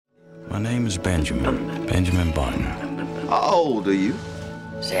name is Benjamin Button. How old are you?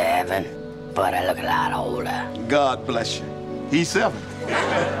 7, but I look a lot older. God bless you. He's 7.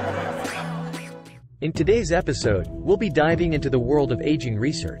 In today's episode, we'll be diving into the world of aging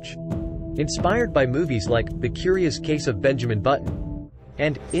research. Inspired by movies like The Curious Case of Benjamin Button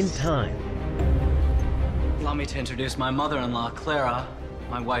and In Time. Allow me to introduce my mother-in-law, Clara,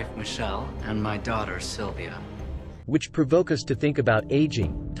 my wife, Michelle, and my daughter, Sylvia. Which provoke us to think about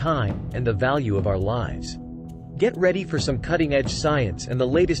aging, time, and the value of our lives. Get ready for some cutting-edge science and the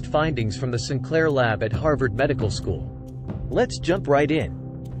latest findings from the Sinclair Lab at Harvard Medical School. Let's jump right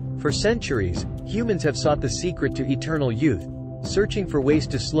in. For centuries, humans have sought the secret to eternal youth, searching for ways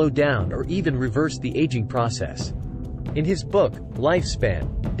to slow down or even reverse the aging process. In his book,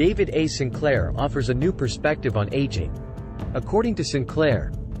 Lifespan, David A. Sinclair offers a new perspective on aging. According to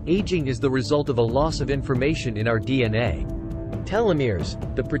Sinclair, aging is the result of a loss of information in our DNA. Telomeres,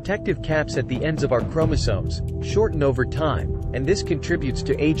 the protective caps at the ends of our chromosomes, shorten over time, and this contributes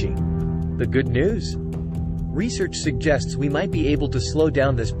to aging. The good news? Research suggests we might be able to slow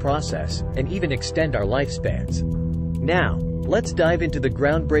down this process and even extend our lifespans. Now, let's dive into the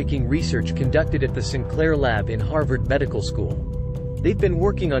groundbreaking research conducted at the Sinclair Lab in Harvard Medical School. They've been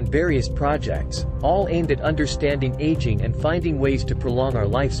working on various projects, all aimed at understanding aging and finding ways to prolong our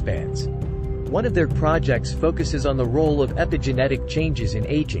lifespans. One of their projects focuses on the role of epigenetic changes in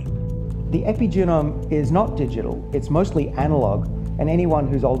aging. The epigenome is not digital, it's mostly analog, and anyone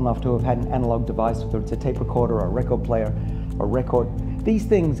who's old enough to have had an analog device, whether it's a tape recorder or a record player or record, these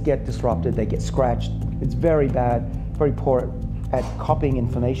things get disrupted, they get scratched. It's very bad, very poor at copying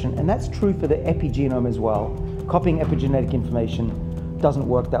information, and that's true for the epigenome as well. Copying epigenetic information doesn't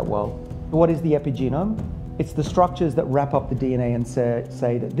work that well. What is the epigenome? It's the structures that wrap up the DNA and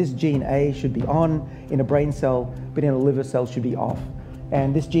say that this gene A should be on in a brain cell, but in a liver cell should be off.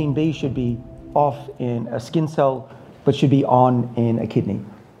 And this gene B should be off in a skin cell, but should be on in a kidney.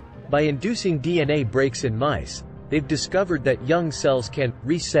 By inducing DNA breaks in mice, they've discovered that young cells can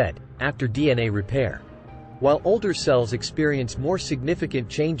reset after DNA repair, while older cells experience more significant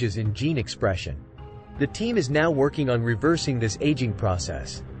changes in gene expression. The team is now working on reversing this aging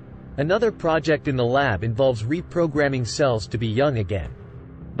process. Another project in the lab involves reprogramming cells to be young again.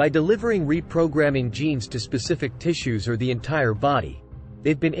 By delivering reprogramming genes to specific tissues or the entire body,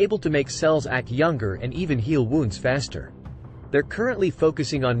 they've been able to make cells act younger and even heal wounds faster. They're currently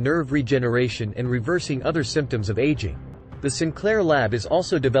focusing on nerve regeneration and reversing other symptoms of aging. The Sinclair Lab is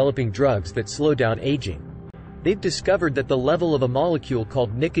also developing drugs that slow down aging. They've discovered that the level of a molecule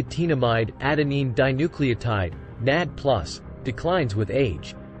called nicotinamide adenine dinucleotide, NAD+, declines with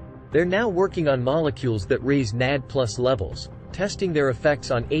age. They're now working on molecules that raise NAD+ levels, testing their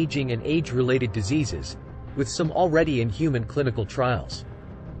effects on aging and age-related diseases, with some already in human clinical trials.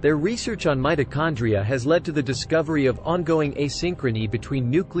 Their research on mitochondria has led to the discovery of ongoing asynchrony between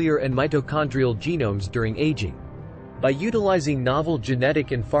nuclear and mitochondrial genomes during aging. By utilizing novel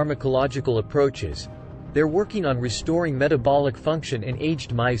genetic and pharmacological approaches, they're working on restoring metabolic function in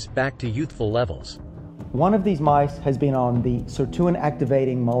aged mice back to youthful levels. One of these mice has been on the sirtuin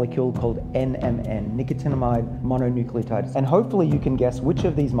activating molecule called NMN, nicotinamide mononucleotide. And hopefully you can guess which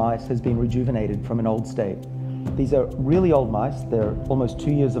of these mice has been rejuvenated from an old state. These are really old mice, they're almost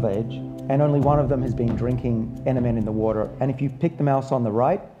 2 years of age, and only one of them has been drinking NMN in the water. And if you pick the mouse on the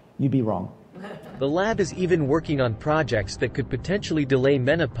right, you'd be wrong. The lab is even working on projects that could potentially delay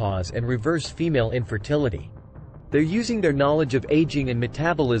menopause and reverse female infertility. They're using their knowledge of aging and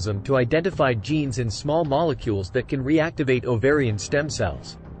metabolism to identify genes in small molecules that can reactivate ovarian stem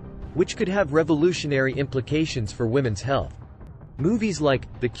cells, which could have revolutionary implications for women's health. Movies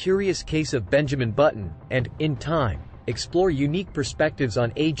like The Curious Case of Benjamin Button and In Time explore unique perspectives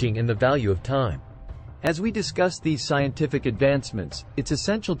on aging and the value of time. As we discuss these scientific advancements, it's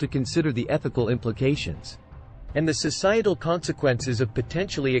essential to consider the ethical implications and the societal consequences of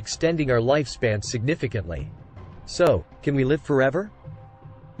potentially extending our lifespan significantly. So, can we live forever?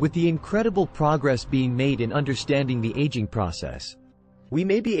 With the incredible progress being made in understanding the aging process, we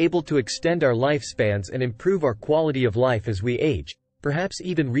may be able to extend our lifespans and improve our quality of life as we age, perhaps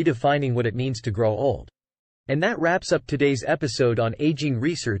even redefining what it means to grow old. And that wraps up today's episode on aging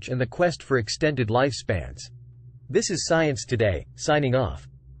research and the quest for extended lifespans. This is Science Today, signing off.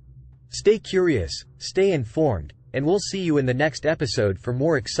 Stay curious, stay informed, and we'll see you in the next episode for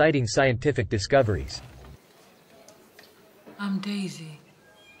more exciting scientific discoveries. I'm Daisy.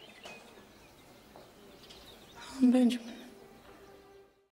 I'm Benjamin.